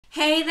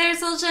Hey there,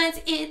 Soul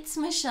Giants, it's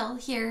Michelle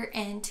here,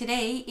 and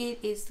today it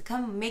is the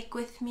Come Make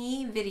With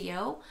Me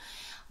video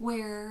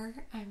where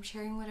I'm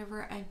sharing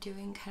whatever I'm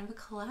doing, kind of a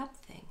collab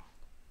thing.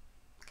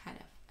 Kind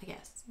of, I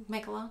guess.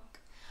 Make along.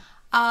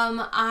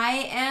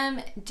 I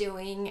am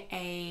doing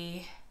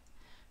a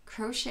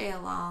crochet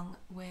along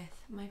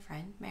with my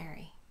friend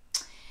Mary.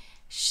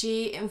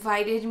 She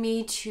invited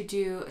me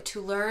to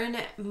learn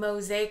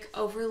Mosaic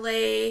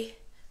overlay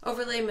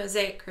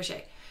Mosaic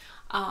crochet.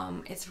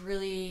 It's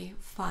really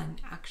fun,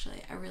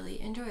 actually. I really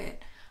enjoy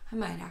it. I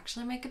might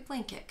actually make a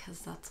blanket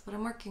because that's what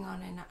I'm working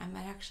on, and I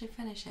might actually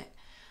finish it.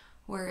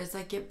 Whereas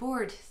I get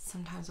bored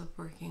sometimes with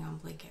working on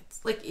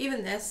blankets. Like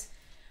even this,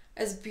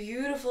 as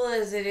beautiful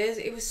as it is,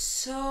 it was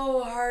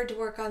so hard to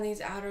work on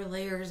these outer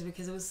layers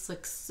because it was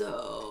like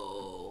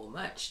so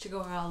much to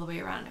go all the way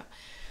around it.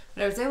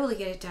 But I was able to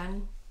get it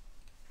done.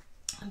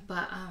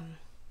 But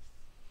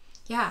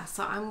yeah,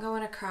 so I'm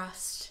going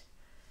across.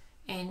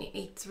 And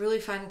it's really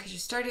fun because you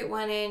start at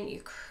one end, you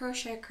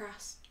crochet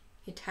across,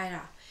 you tie it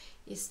off.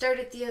 You start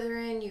at the other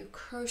end, you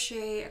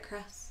crochet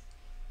across,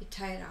 you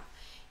tie it off.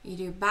 You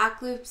do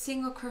back loop,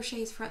 single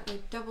crochets, front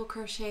loop, double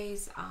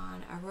crochets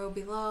on a row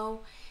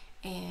below.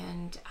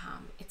 And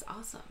it's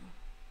awesome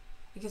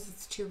because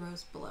it's 2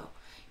 rows below.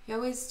 You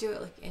always do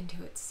it like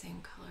into its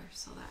same color,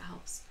 so that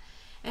helps.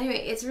 Anyway,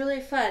 it's really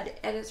fun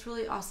and it's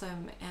really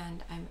awesome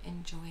and I'm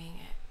enjoying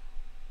it.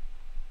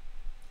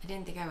 I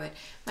didn't think I would.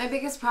 My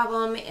biggest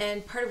problem,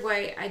 and part of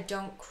why I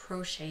don't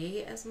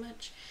crochet as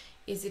much,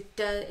 is it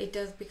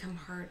does become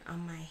hard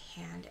on my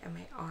hand and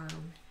my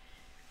arm.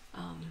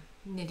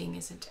 Knitting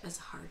isn't as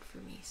hard for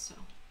me,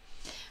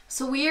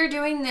 so we are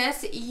doing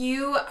this.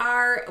 You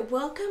are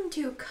welcome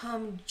to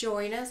come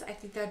join us. I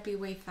think that'd be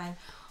way fun.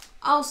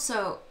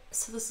 Also,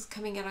 so this is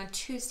coming out on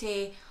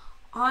Tuesday.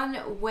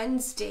 On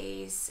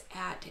Wednesdays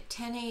at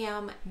 10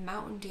 a.m.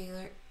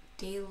 Mountain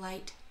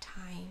Daylight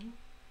Time.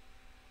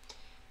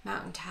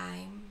 Mountain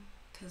time,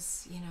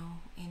 because you know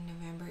in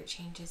November it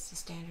changes to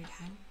standard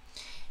time.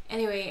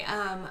 Anyway,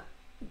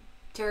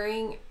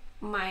 during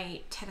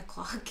my 10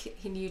 o'clock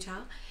in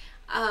Utah,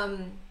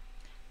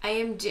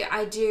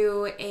 I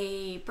do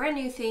a brand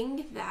new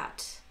thing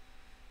that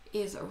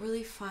is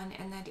really fun,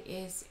 and that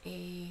is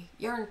a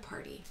yarn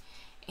party.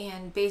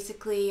 And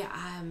basically,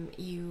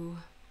 you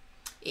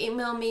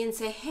email me and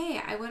say,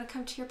 hey, I want to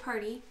come to your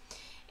party,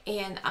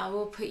 and I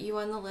will put you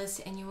on the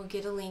list, and you will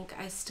get a link.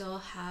 I still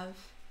have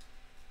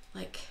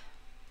like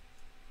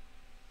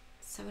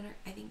 7 or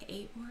I think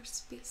 8 more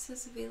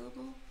spaces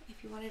available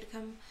if you wanted to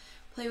come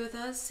play with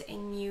us,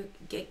 and you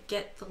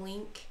get the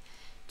link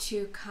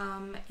to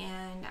come.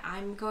 And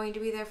I'm going to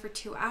be there for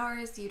 2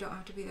 hours. You don't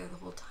have to be there the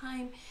whole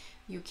time.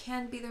 You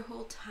can be there the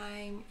whole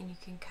time, and you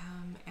can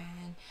come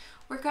and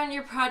work on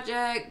your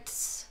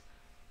projects,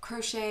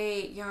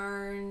 crochet,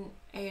 yarn,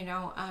 you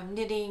know,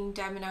 knitting,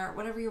 diamond art,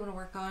 whatever you want to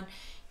work on.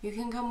 You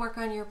can come work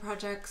on your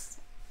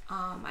projects.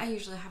 I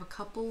usually have a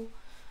couple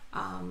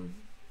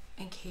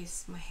in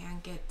case my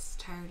hand gets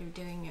tired of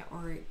doing it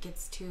or it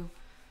gets too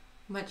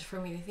much for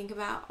me to think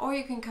about. Or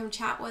you can come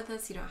chat with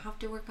us. You don't have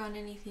to work on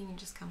anything. You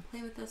just come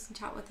play with us and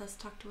chat with us,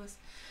 talk to us,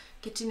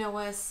 get to know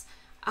us.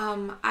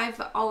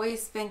 I've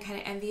always been kind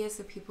of envious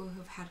of people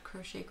who've had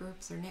crochet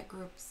groups or knit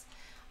groups,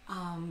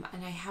 and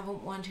I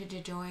haven't wanted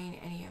to join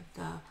any of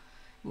the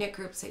knit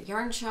groups at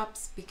yarn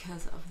shops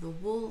because of the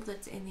wool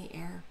that's in the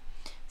air.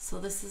 So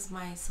this is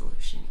my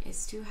solution,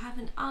 is to have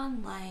an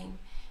online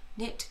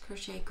knit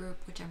crochet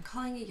group, which I'm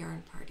calling a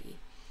yarn party.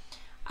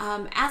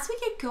 As we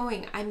get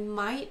going, I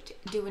might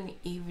do an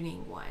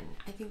evening one.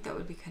 I think that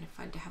would be kind of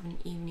fun to have an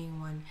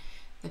evening one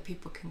that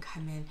people can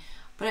come in.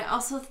 But I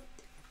also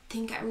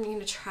think I'm going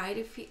to try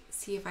to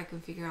see if I can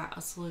figure out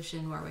a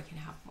solution where we can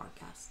have more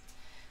guests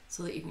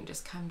so that you can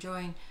just come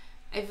join.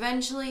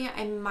 Eventually,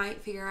 I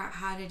might figure out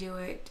how to do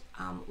it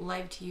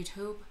live to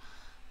YouTube.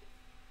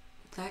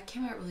 That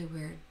came out really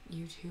weird.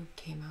 YouTube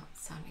came out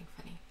sounding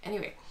funny.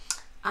 Anyway.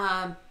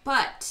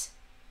 But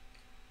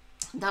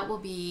that will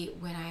be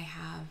when I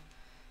have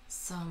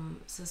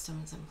some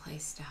systems in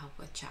place to help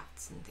with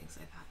chats and things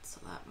like that.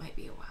 So that might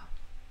be a while.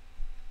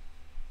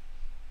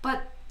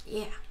 But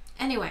yeah,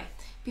 anyway,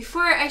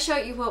 before I show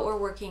you what we're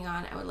working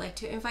on, I would like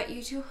to invite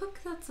you to hook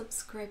that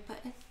subscribe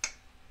button,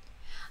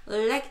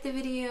 like the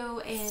video,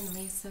 and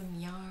leave some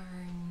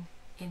yarn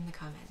in the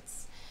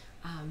comments.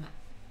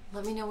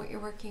 Let me know what you're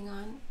working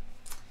on.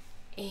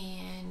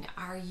 And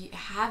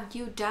have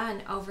you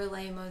done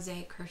overlay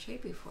mosaic crochet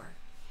before?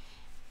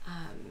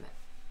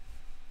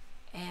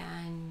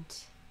 And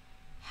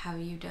have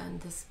you done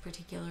this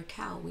particular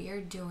cowl? We are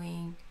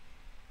doing,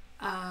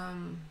 I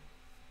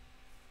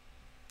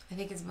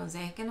think it's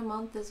Mosaic in a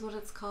Month is what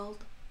it's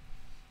called.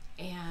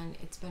 And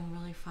it's been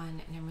really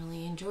fun and I'm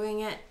really enjoying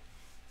it.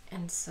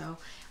 And so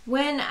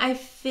when I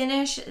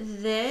finish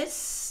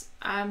this,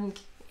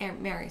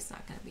 Mary's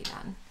not going to be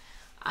done.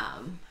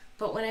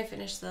 But when I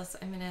finish this,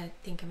 I'm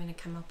gonna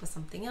come up with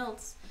something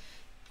else.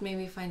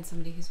 Maybe find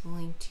somebody who's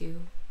willing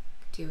to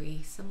do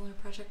a similar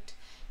project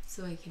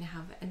so I can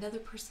have another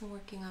person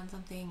working on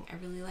something. I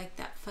really like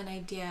that fun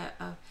idea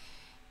of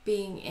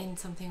being in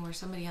something where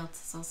somebody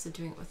else is also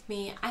doing it with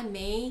me. I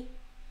may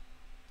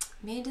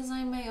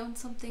design my own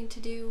something to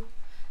do.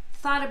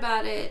 Thought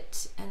about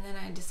it, and then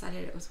I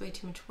decided it was way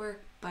too much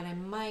work, but I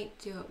might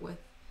do it with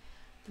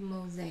the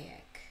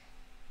Mosaic,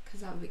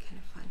 because that would be kind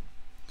of fun.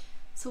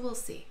 So we'll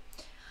see.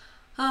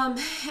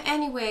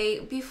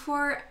 Anyway,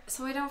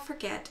 so I don't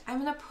forget, I'm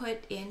gonna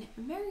put in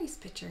Mary's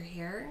picture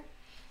here.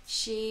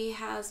 She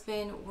has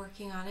been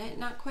working on it,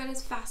 not quite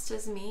as fast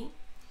as me.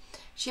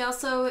 She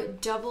also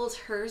doubled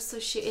hers, so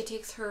it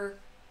takes her,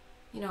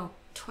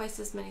 twice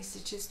as many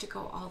stitches to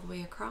go all the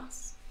way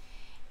across.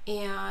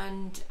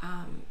 And,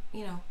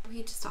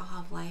 we just all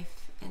have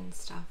life and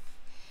stuff.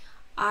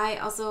 I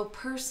also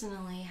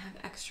personally have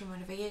extra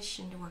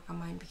motivation to work on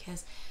mine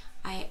because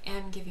I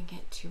am giving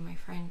it to my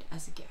friend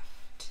as a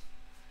gift.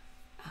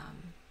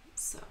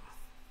 So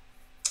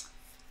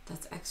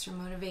that's extra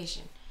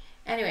motivation.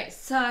 Anyway,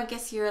 so I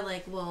guess you're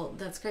like, well,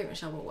 that's great,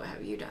 Michelle, but what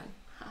have you done?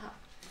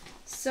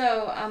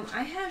 So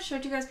I have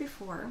showed you guys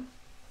before.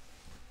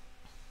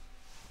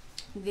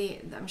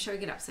 I'm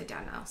showing it upside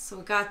down now. So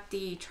we got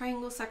the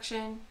triangle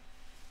section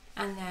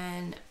and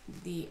then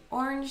the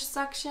orange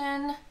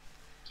section.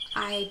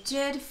 I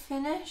did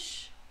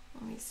finish.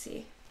 Let me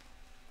see.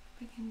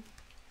 I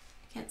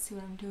can't see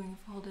what I'm doing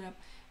if I hold it up.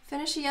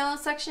 Finish the yellow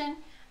section,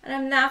 and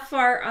I'm that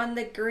far on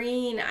the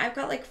green. I've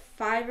got like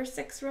 5 or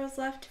 6 rows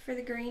left for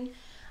the green.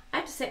 I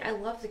have to say I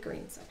love the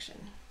green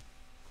section.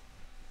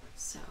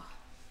 So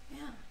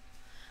yeah.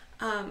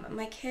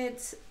 My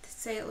kids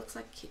say it looks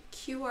like a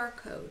QR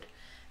code.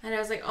 And I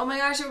was like, oh my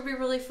gosh, it would be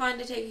really fun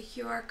to take a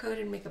QR code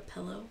and make a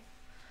pillow.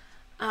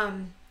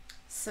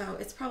 So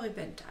it's probably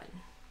been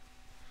done.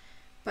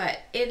 But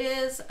it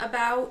is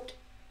about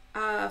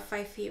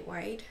 5 feet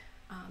wide,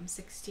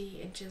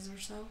 60 inches or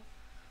so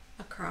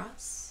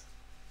across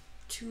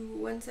to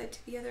one side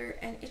to the other.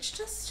 And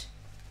it's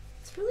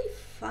really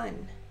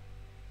fun.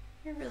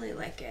 I really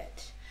like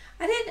it.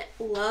 I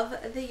didn't love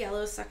the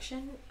yellow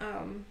section.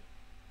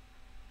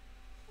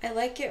 I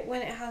like it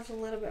when it has a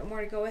little bit more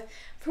to go with.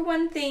 For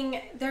one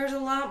thing, there's a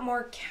lot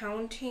more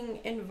counting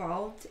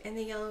involved in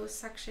the yellow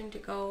section to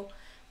go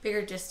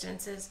bigger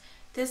distances.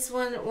 This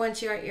one,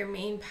 once you got your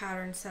main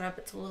pattern set up,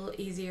 it's a little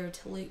easier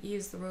to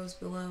use the rows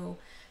below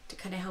to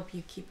kind of help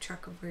you keep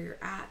track of where you're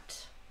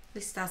at. At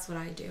least that's what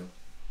I do.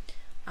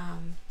 But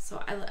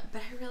I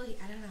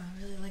don't know,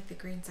 I really like the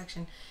green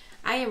section.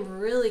 I am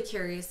really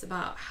curious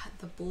about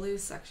the blue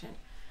section.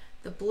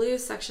 The blue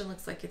section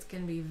looks like it's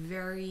going to be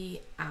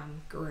very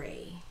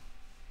gray,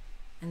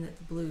 and that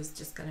the blue is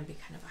just going to be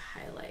kind of a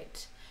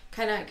highlight.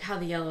 Kind of like how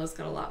the yellow's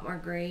got a lot more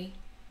gray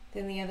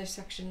than the other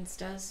sections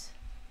does.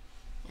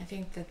 I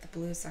think that the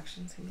blue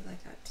section's going to be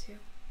like that too,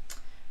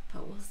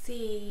 but we'll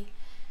see.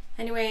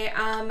 Anyway,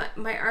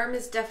 my arm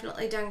is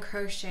definitely done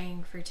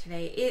crocheting for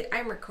today.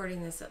 I'm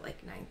recording this at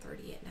like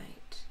 9:30 at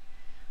night.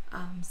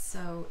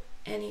 So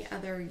any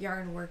other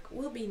yarn work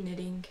will be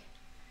knitting.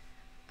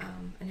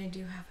 And I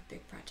do have a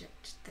big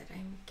project that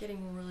I'm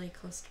getting really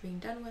close to being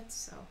done with,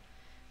 so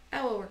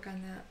I will work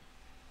on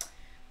that.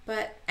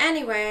 But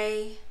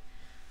anyway,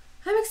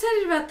 I'm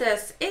excited about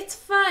this. It's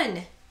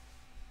fun.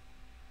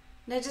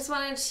 And I just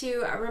wanted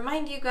to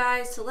remind you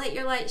guys to let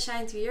your light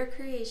shine through your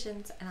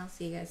creations, and I'll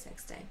see you guys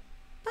next time.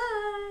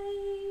 Bye!